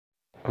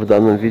В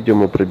данном видео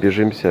мы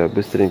пробежимся,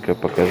 быстренько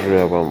покажу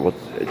я вам. Вот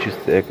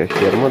чистая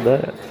экоферма,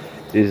 да,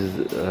 из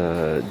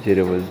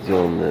дерева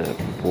сделанная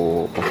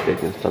по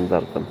последним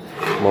стандартам.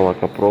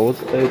 Молокопровод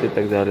стоит и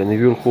так далее.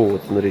 Наверху,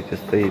 вот смотрите,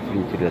 стоит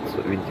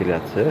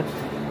вентиляция.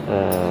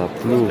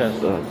 Плюс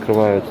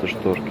открываются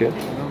шторки.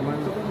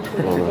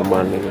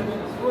 Нормально,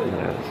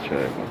 нравится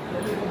человеку.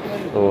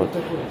 Вот.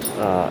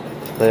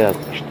 Стоят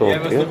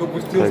шторки,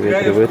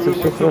 проветривается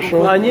все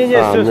хорошо.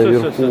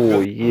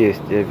 Наверху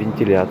есть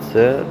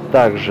вентиляция.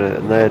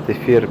 Также на этой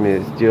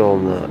ферме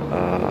сделано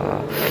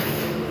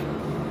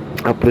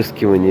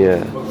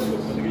опрыскивание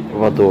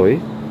водой,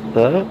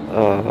 да,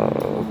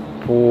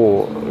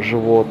 по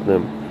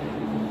животным.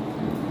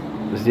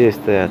 Здесь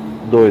стоят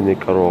дойные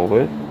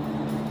коровы,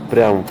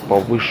 прям по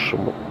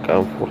высшему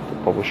комфорту,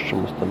 по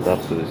высшему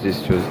стандарту здесь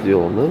все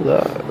сделано,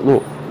 да.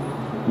 Ну,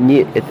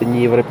 это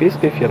не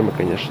европейская ферма,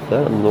 конечно,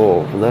 да, но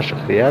в наших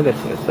реалиях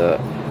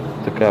это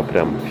такая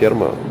прям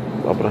ферма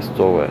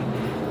образцовая.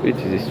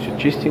 Видите, здесь все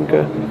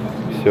чистенько,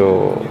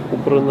 все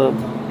убрано.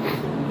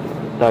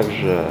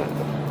 Также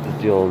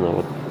сделано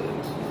вот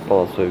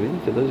полосой,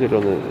 видите, да,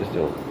 зеленый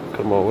сделан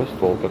кормовой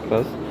стол как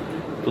раз.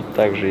 Тут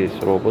также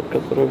есть робот,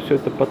 который все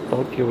это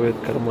подталкивает,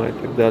 корма и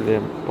так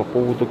далее. По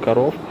поводу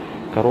коров.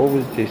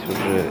 Коровы здесь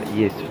уже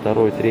есть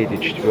 2-й, 3-й,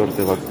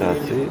 4-й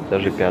лактации,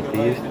 даже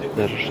 5-й есть,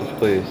 даже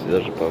 6-й есть,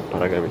 даже по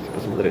рогам, если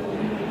посмотреть.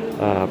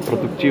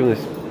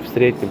 Продуктивность в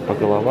среднем по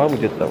головам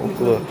где-то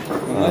около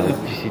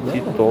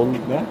 10 тонн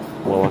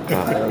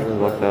молока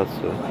в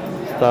лактацию.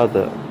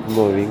 Стадо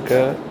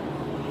новенькое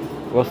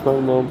в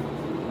основном,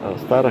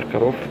 старых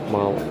коров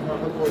мало,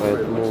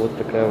 поэтому вот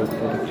такая вот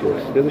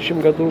продуктивность. В следующем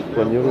году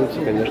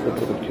планируется, конечно,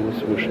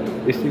 продуктивность выше.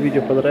 Если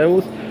видео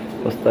понравилось,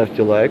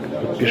 поставьте лайк,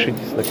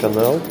 подпишитесь на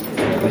канал.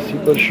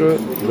 Спасибо большое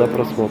за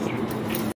просмотр.